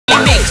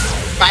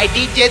by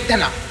DJ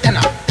Dhana,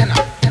 Dhana, Dhana,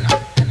 Dhana,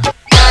 Dhana.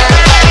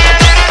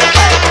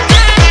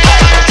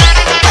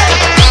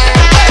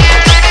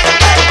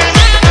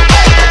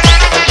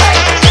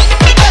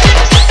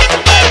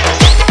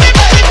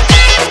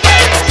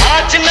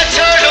 आज न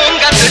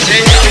छोड़ूंगा तुझे,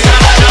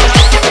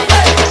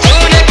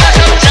 तूने क्या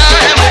समझा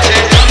है मुझे।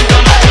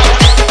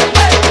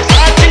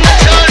 आज न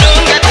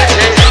छोड़ूंगा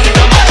तुझे,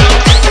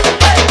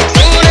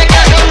 तूने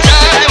क्या समझा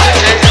है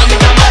मुझे।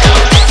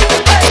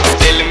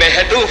 दिल में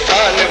है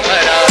तूफान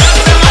भरा,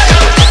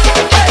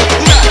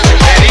 नाच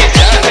मेरी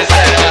जान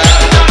जरा।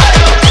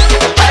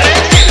 अरे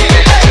दिल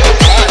में है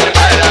तूफान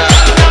भरा,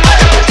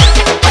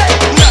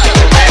 नाच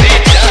मेरी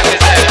जान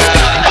जरा।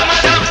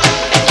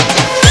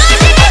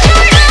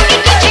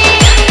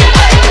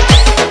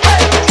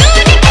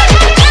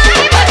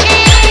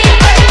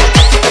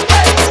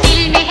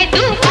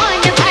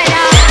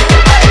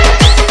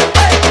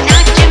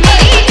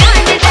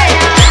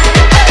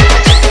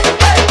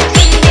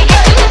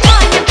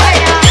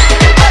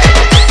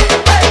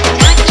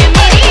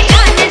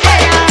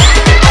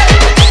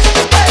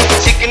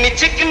 चिकनी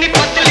चिकनी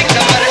पतली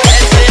कमर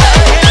ऐसे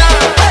आहिरा,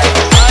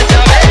 आजा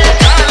मेरे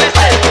ताल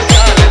से तू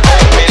ताल दो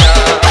मेरा।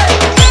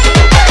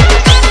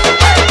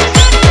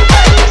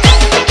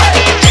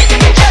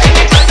 चिकनी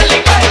चिकनी पतली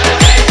कमर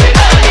ऐसे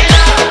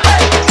आहिरा,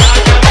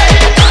 आजा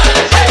मेरे ताल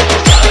से तू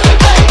ताल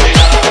दो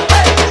मेरा।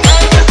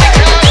 डांस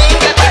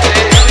सिखाऊंगा तुझे,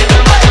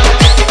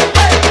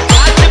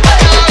 आज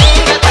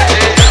बताऊंगा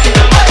तुझे।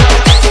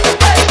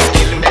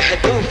 दिल में है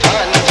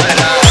तूफान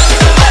भरा,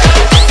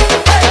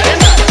 अरे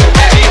नाच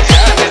मेरी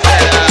जान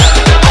जरा।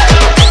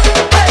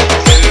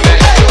 दिल में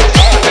है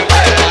तूफान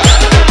भरा,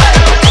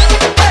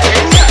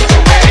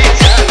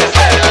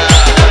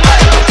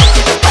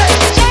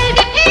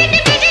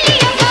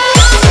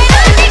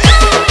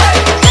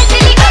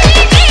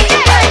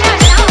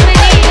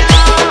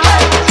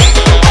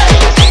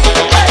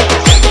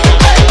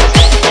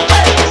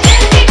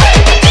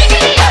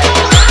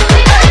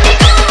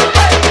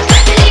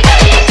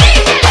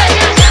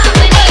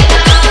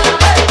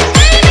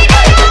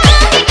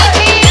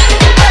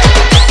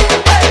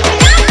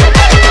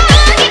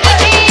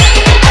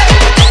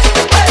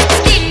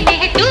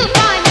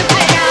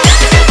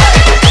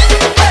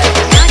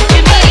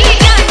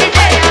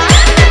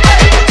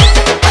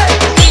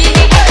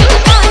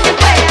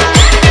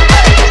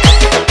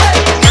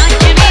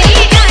 नाच मेरी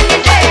जान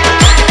जरा।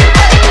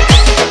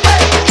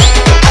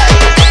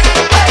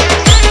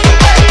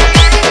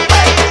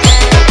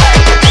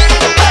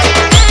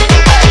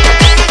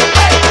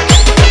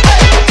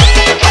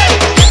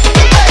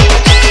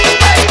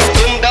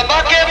 तुम दबा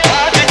के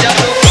भाग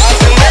जाओ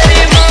पास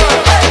मेरी माँ,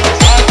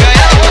 आ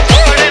गया वो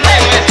छोड़ने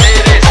में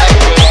तेरे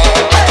सबको।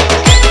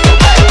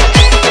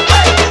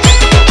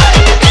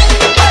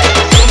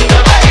 तुम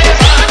दबा के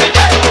भाग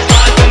जाओ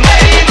पास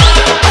मेरी माँ,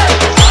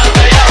 आ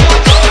गया वो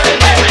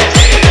छोड़ने में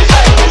तेरे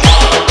सबको।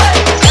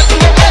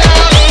 खत्म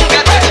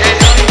कराऊंगा तुझे,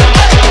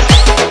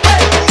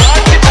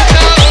 आज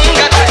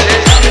चुकाऊंगा तुझे।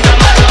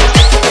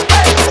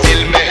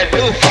 दिल में है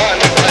तूफान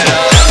भरा,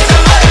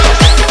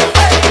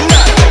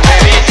 नाच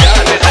मेरी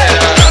जान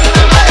जरा।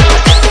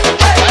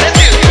 अरे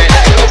दिल में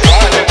है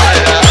तूफान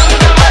भरा,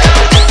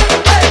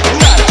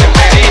 नाच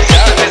मेरी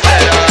जान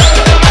जरा।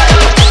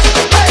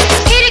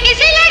 फिर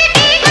किसी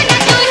लड़की को न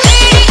तू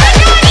छेड़ी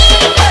अजानी,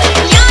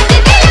 याद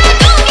दिला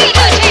दूंगी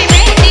तुझे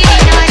मैं तेरी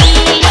नानी।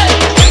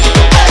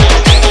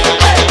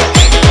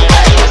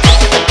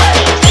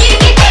 फिर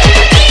किसी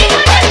लड़की को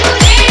न तू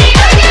छेड़ी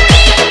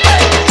अजानी,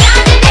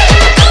 याद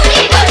दिला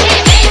दूंगी तुझे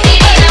मैं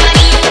तेरी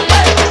नानी।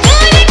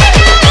 भूल के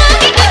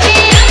जाऊंगी तुझे,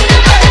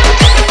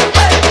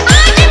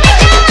 आज मैं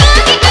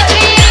जाऊंगी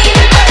तुझे।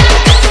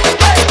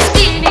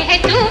 दिल में है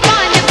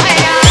तूफान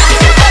भरा,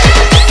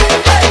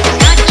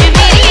 नाच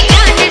मेरी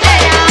जान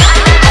जरा।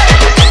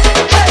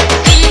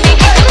 दिल में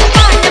है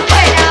तूफान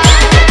भरा,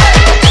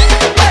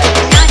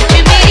 नाच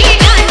मेरी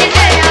जान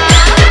जरा।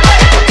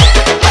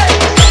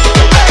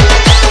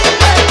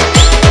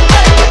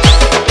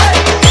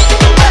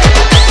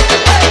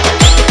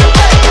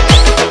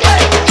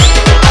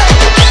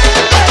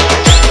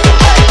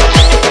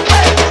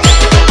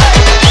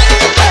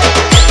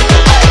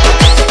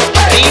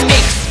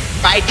 Remix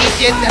by DJ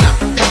Dhana,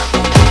 Dhana.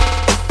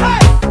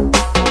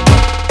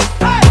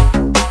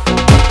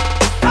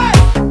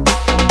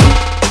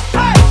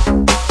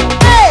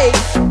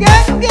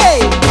 Gange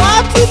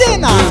नाचू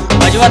देना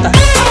बजवाता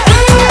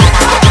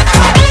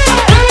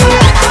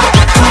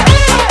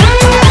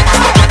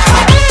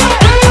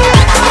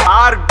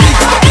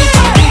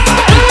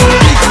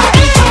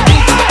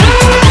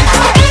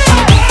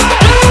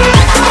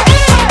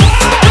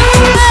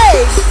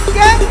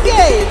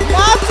गंगे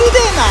नाचू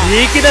देना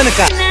ठीक है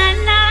का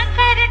ना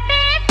करते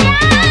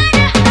प्यार,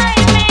 हाय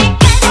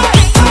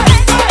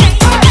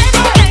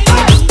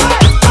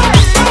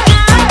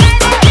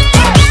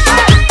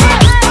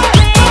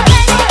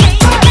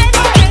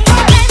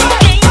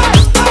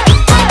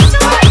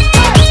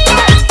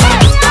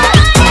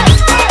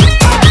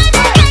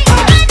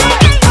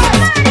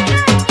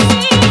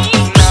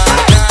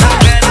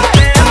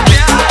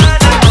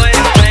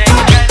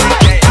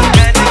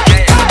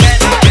मैं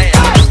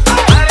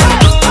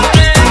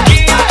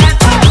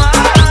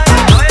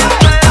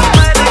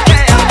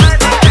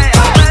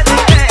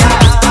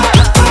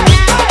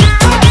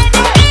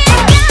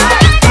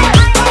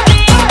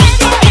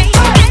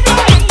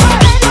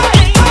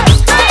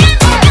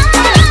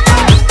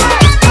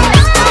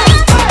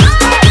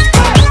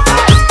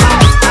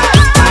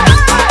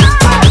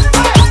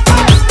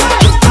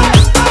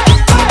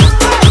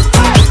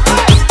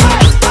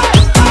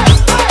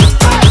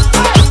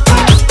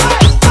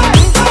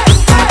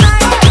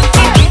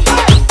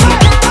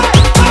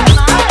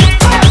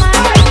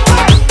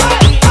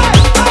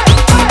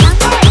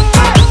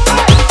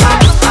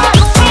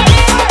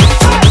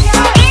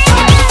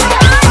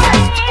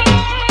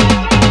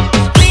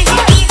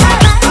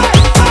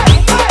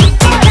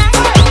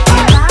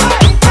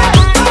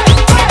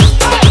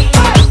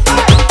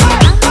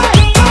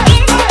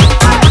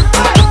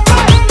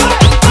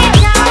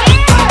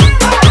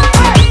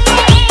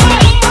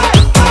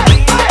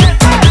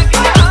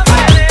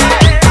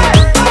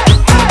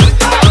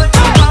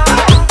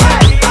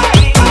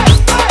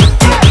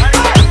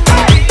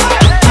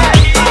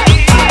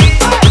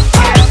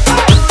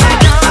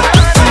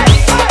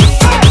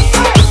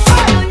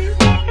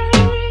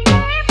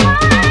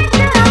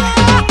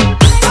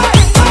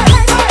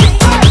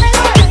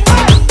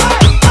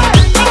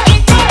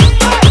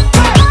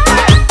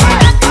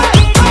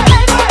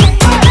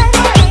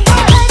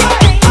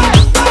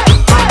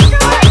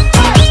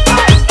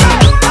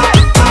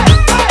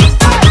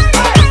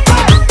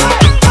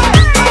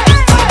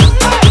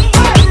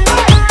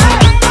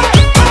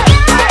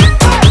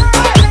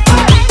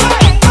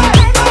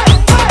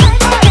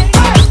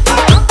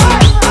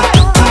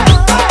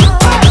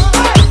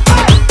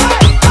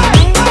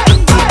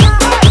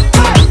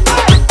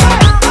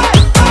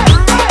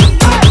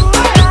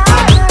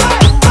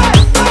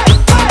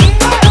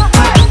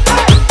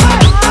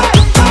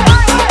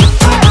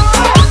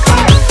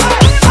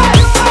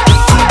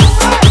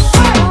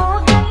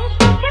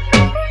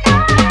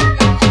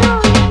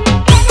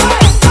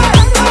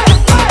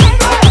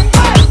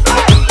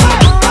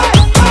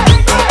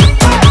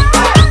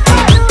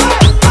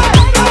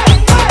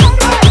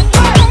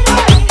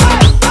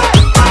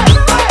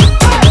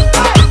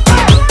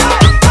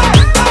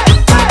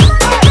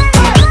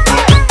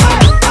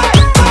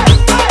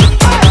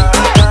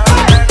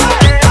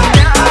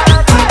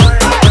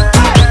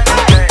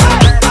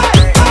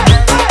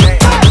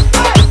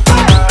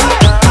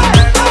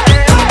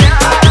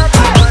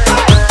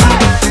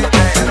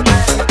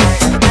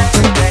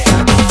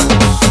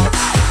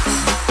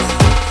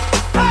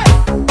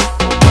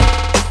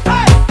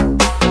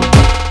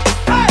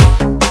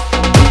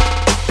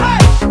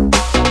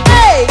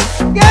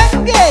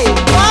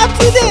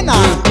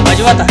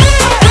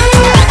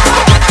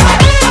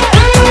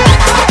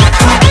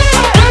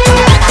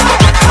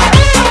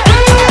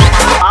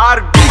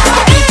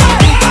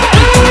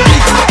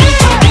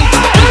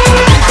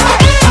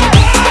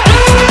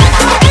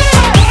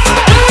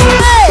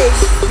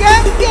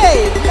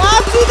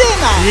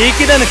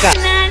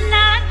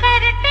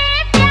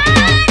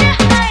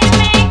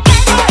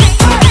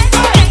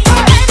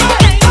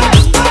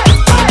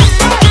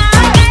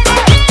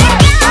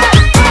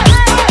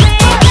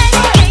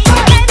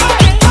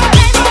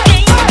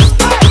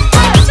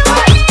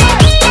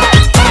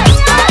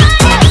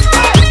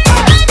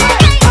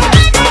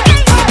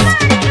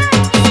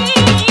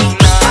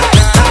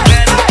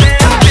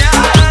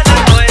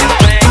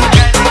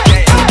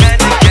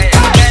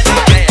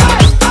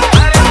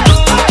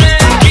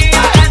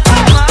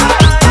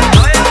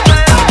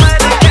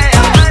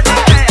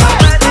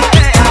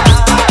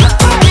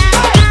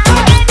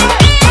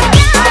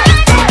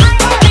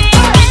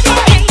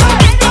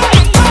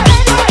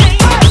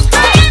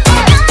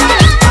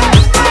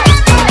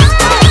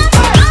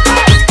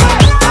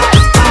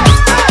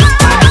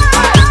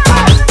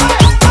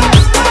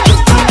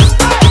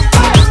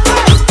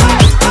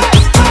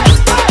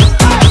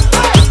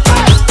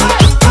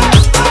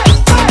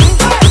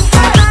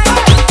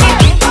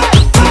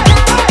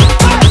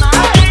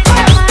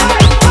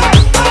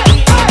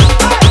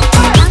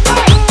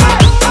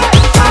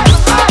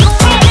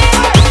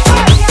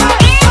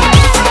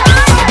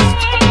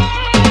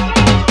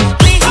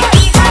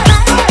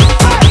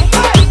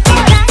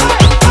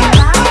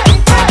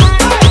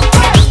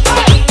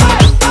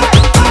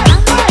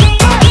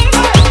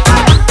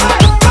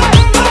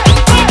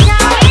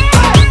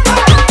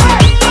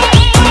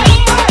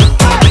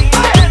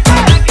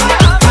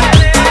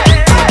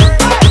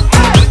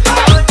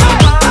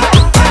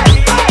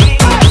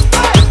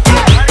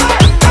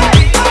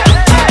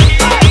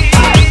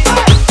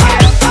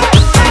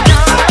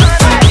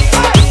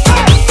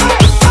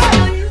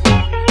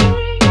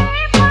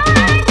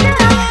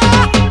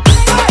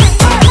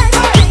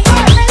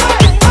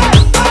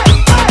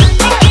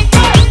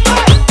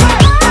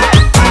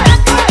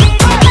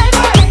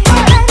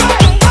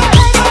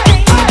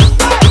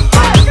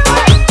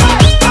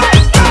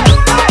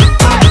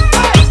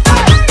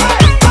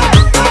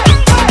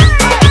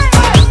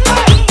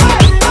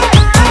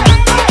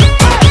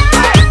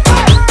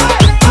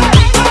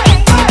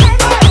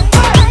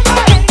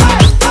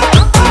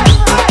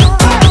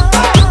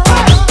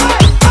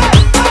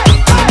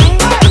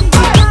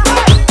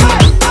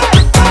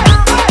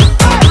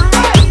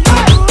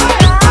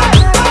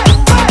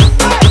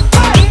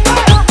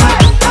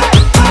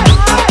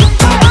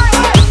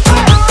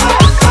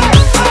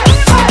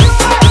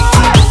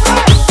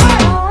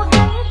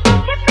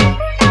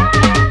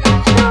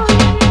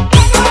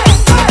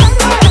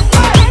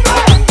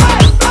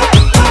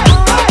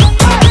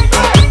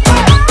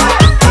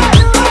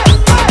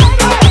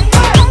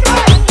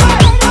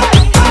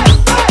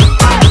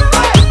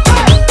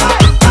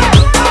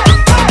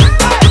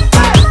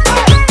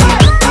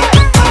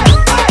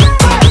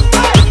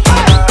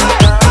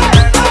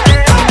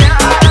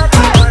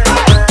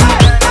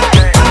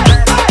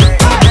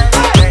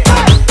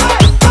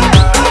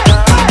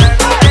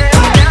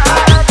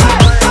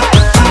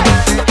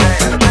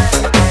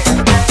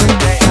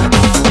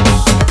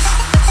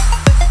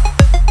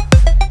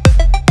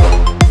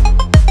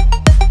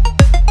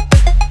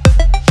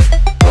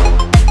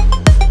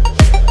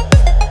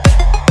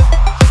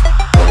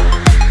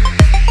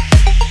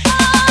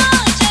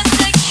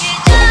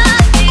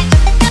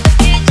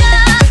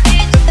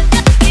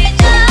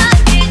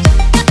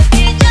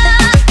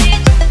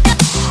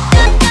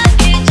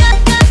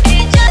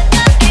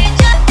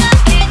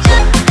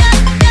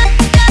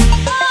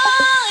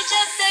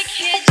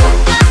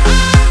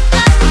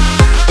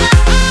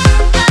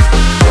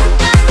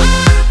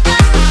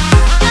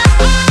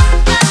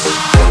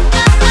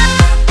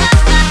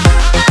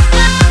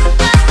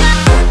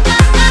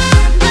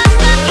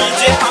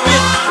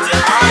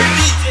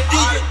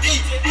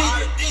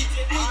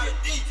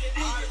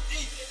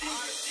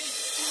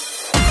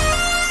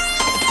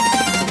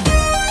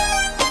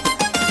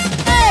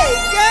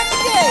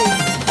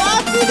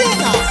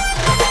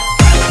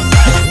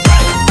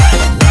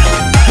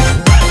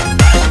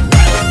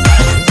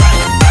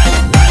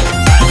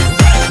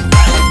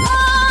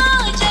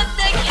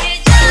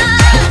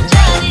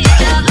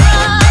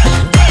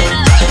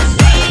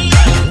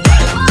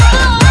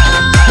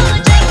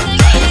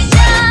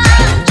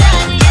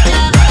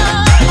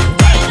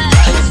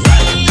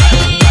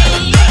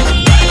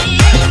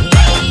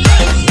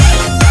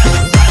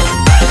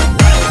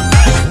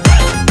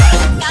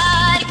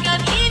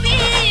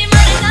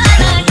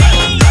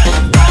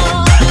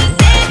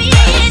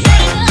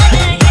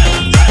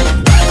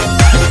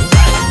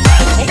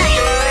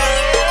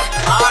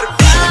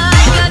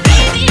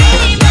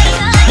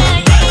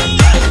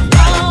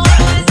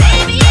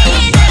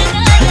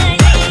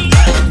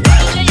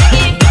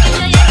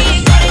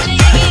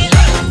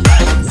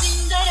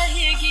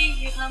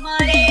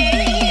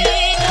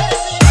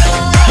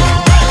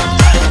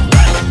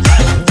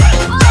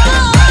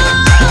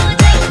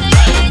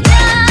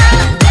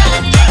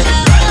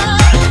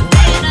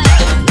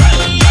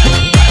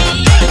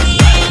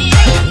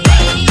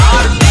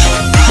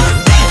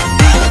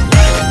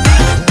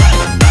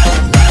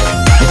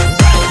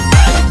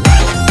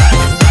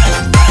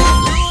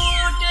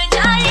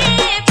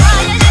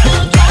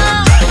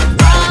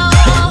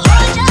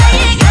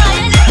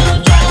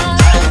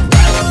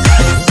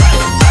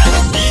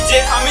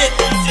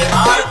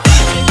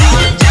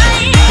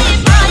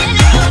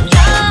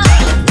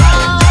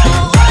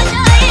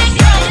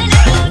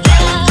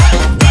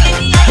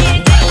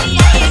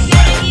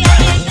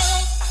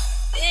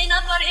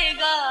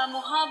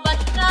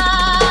मोहब्बत का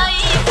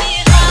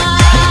इतिहास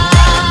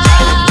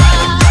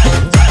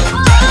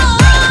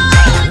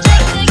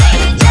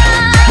जिंदगी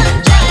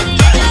जान जाने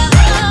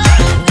जहां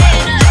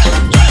मेरा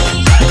छुट्टी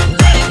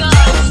मैं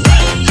गाऊंगी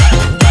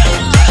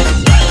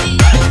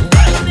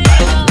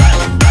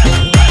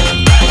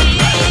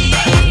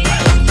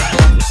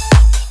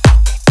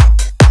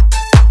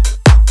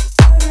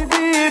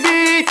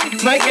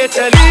मैं के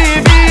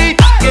चली भी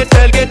के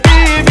चल के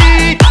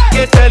टीवी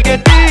के चल के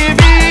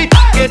टीवी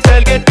के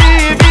चल के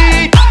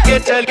टीवी के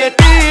चल के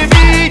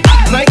टीवी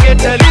मैं के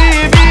चली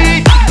भी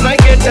मैं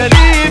के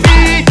चली भी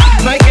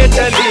मैं के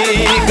चली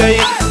गई।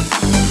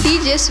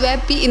 DJ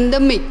Swappy in the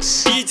mix.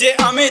 DJ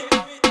Amit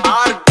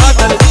are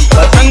बादल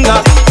पतंगा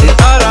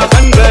सितारा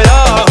बन गया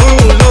हूँ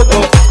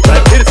लोगों मैं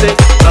फिर से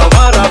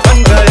सवारा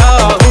बन गया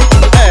हूँ।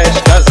 ऐश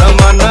का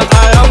जमाना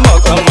आया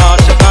मौसम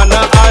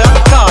आशिकाना आया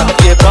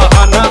साथ ये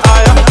बहाना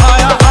आया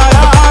आया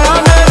आया आया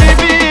मेरी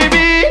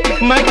बीवी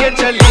मैं के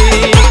चली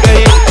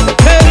गई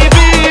मेरी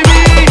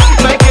बीवी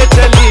मैं के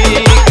चली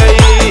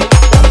गई।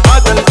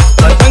 बादल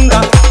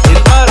पतंगा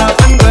सितारा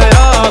बन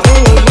गया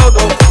हूँ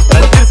लोगों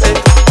मैं फिर से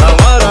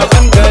सवारा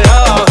बन गया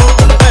हूँ।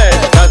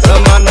 ऐश का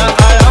जमाना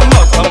आया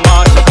मौसम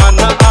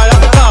आशिकाना आया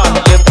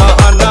साथ ये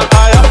बहाना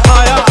आया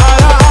आया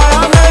आया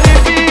आया मेरी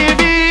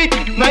बीवी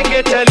मैं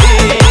के चली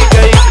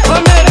गई ओ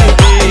मेरी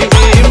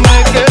बीवी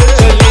मैं के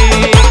चली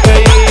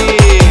गई।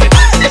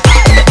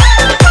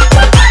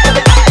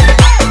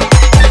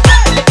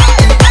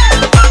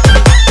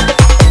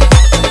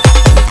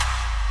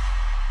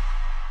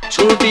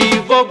 छूटी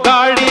वो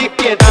गाड़ी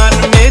के दान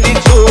मेरी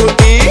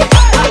छूटी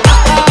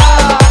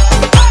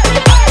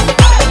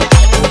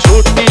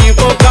छूटी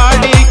वो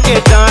गाड़ी के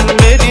जान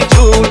मेरी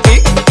छूटी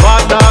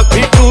वादा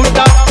भी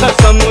टूटा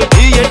कसम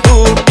भी ये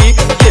टूटी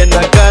ये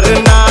न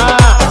करना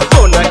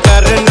वो न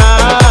करना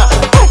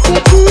ऐसे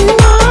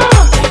जीना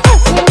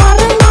ऐसे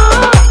मरना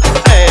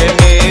ऐ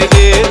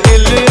मेरे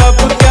दिल अब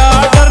क्या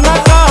करना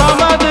कहाँ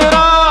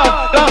मदरात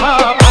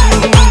कहाँ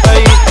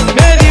बंबई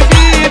मेरी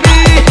बीवी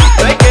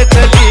मैं के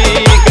चली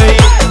गई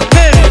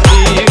मेरी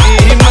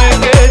बीवी मैं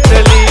के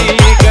चली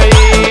गई।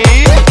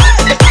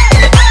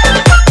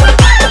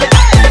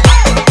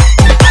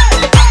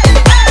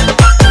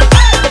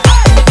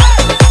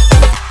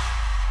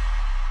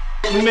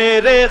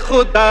 मेरे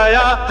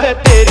खुदाया है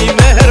तेरी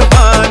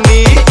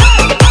मेहरबानी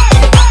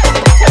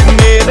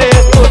मेरे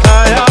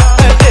खुदाया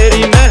है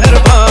तेरी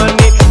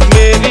मेहरबानी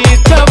मेरी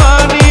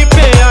जवानी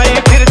पे आई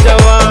फिर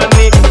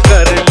जवानी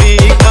कर ली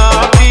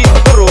काफी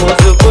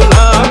रोज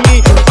गुलामी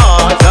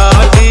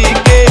आजादी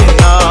के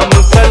नाम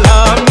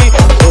सलामी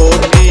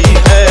होती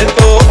है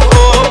तो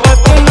ओ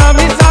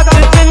बदनामी साथ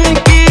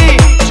जिनकी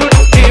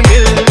छुट्टी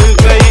मिल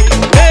गई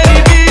मेरी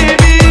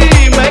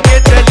बीवी मैं के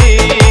चली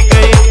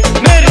गई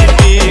मेरी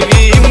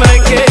बीवी मैं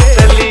के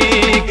चली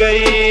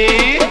गई।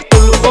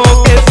 जुल्फों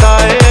के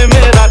साए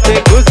में रातें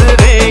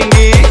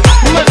गुजरेंगी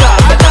मजा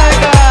आ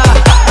जाएगा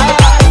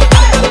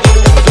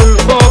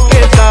जुल्फों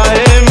के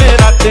साए में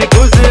रातें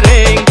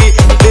गुजरेंगी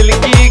दिल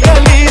की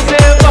गली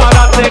से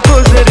बारातें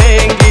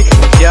गुजरेंगी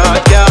क्या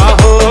क्या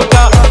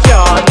होगा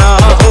क्या ना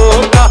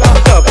होगा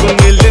कब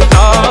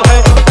मिलता है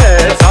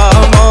ऐसा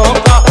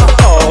मौका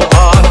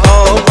तौबा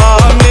तौबा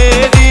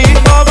मेरी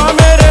तौबा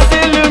मेरे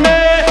दिल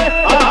में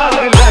आग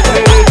लग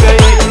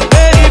गई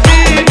मेरी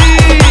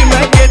बीवी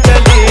मैं के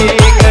चली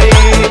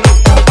गई।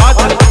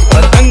 बादल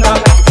पतंगा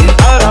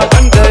सितारा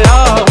बन गया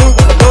हूँ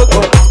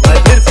लोगों मैं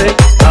फिर से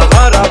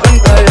सवारा बन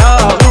गया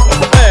हूँ।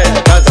 ऐश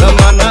का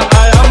जमाना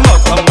आया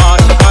मौसम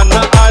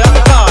आशिकाना आया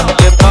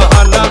साथ ये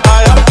बहाना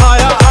आया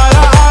आया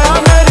आया आया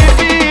मेरी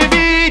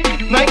बीवी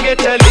मैं के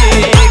चली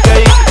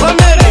गई ओ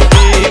मेरी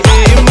बीवी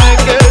मैं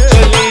के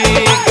चली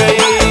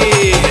गई।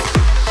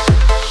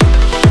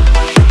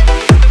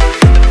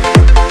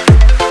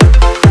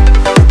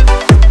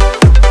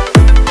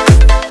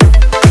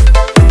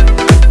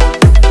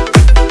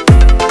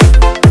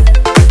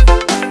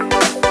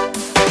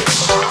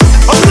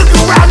 Oh, look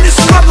around this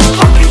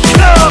motherfucking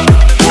club.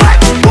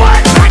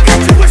 What? I got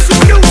you with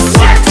some new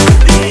shit.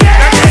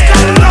 Yeah. I just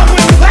got along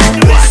with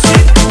platinum and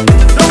shit.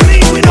 Don't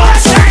mean we don't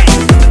change.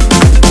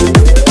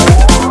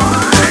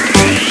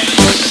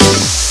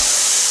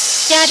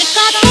 प्यार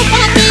का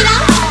तोहफा तेरा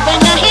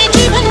बना है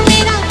जीवन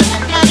मेरा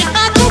प्यार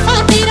का तोहफा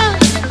तेरा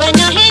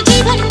बना है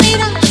जीवन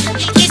मेरा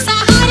के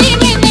सहारे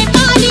मैंने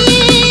पा लिए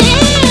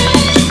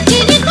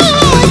जिनको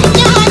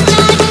क्या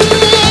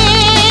चाहिए।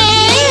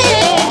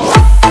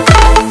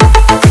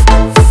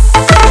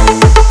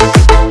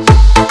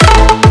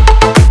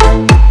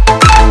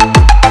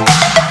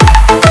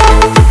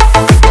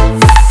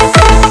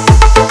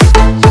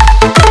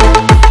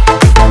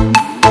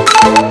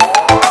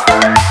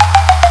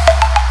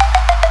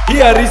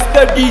 Here is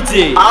the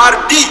DJ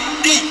RD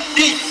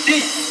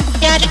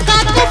प्यार का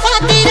तोहफा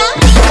तेरा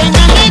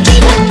बना है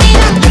जीवन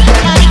मेरा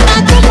प्यार का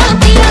तोहफा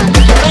तेरा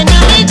बना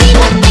है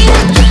जीवन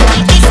मेरा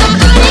के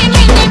सहारे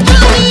मैंने पा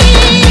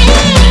लिए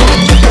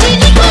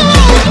जिनको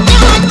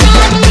क्या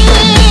चाहिए।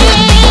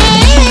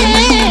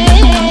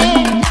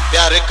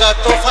 प्यार का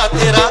तोहफा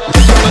तेरा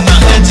बना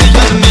है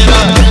जीवन मेरा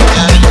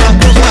प्यार का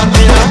तोहफा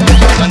तेरा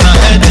बना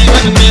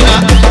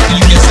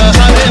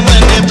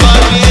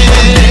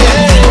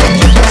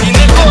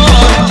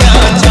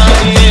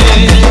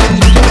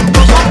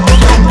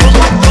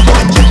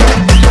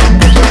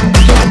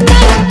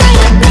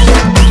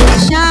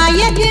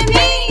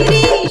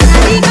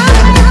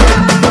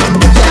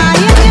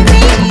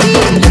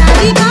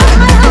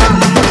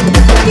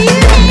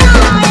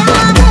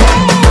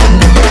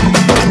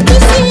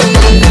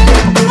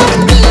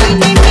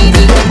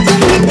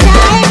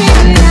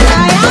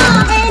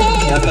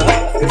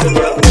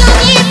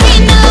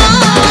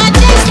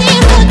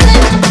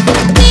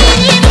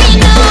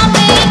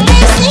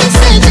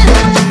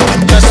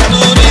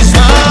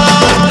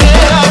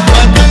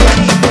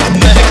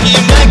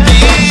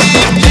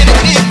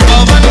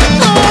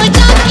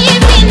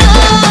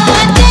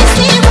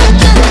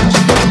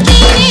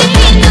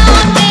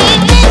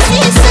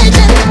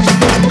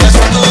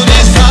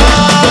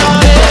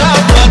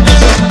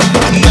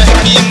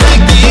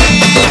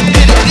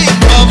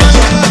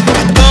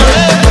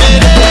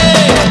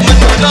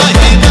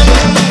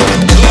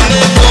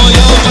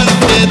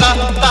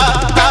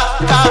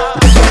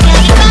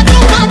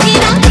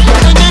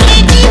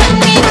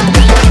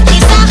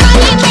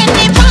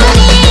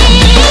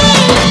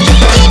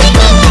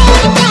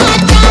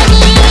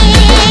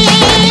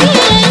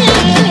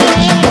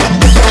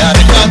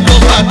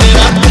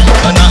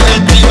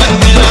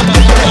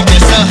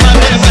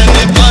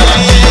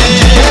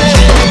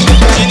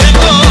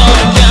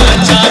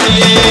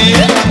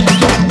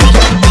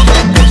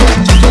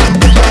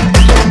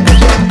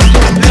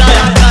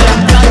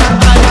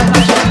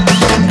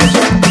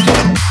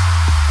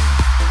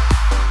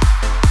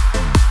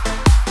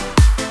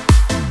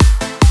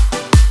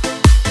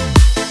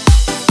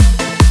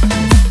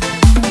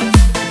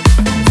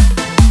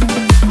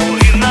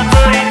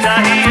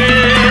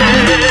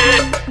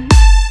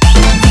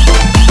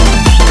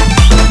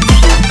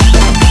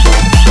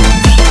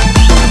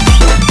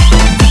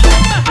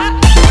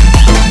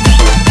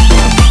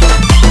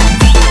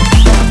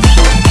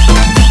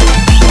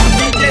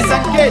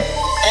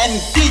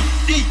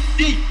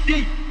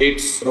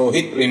It's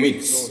Rohit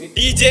Remix.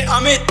 DJ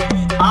Amit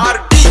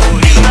RD.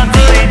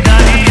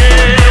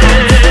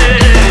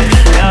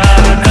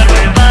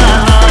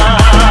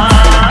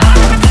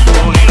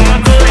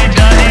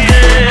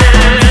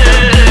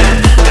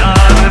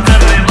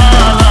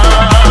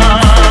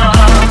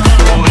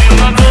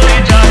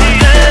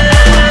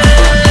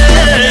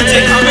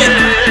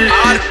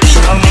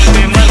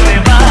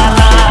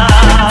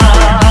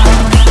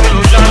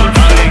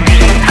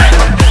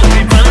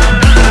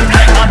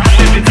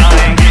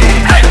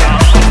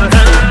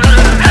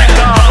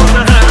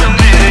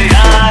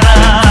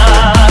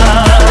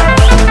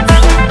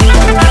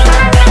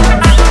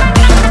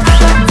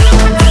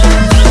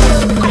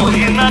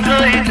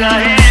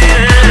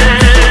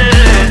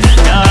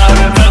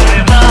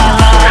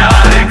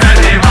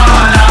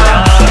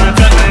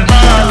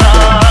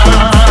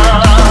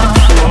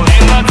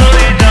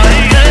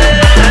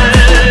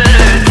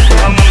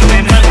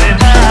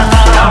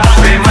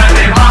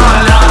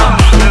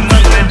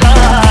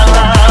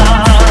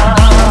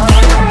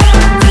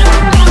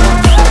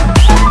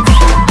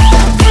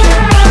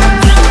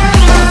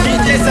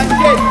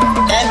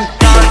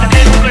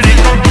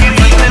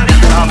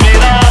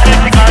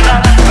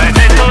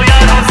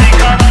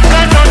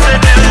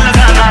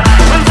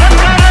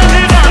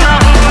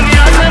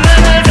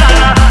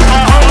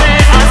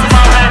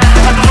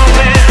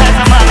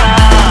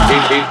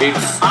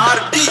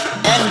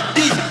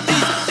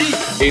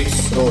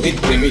 It's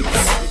Rohit Remix.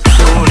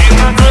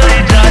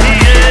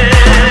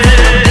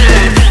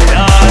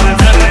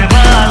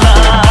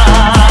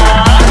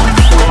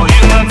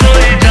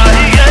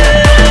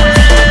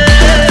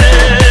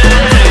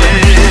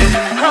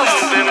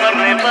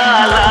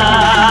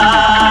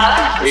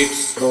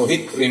 It's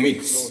Rohit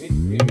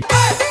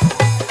Remix.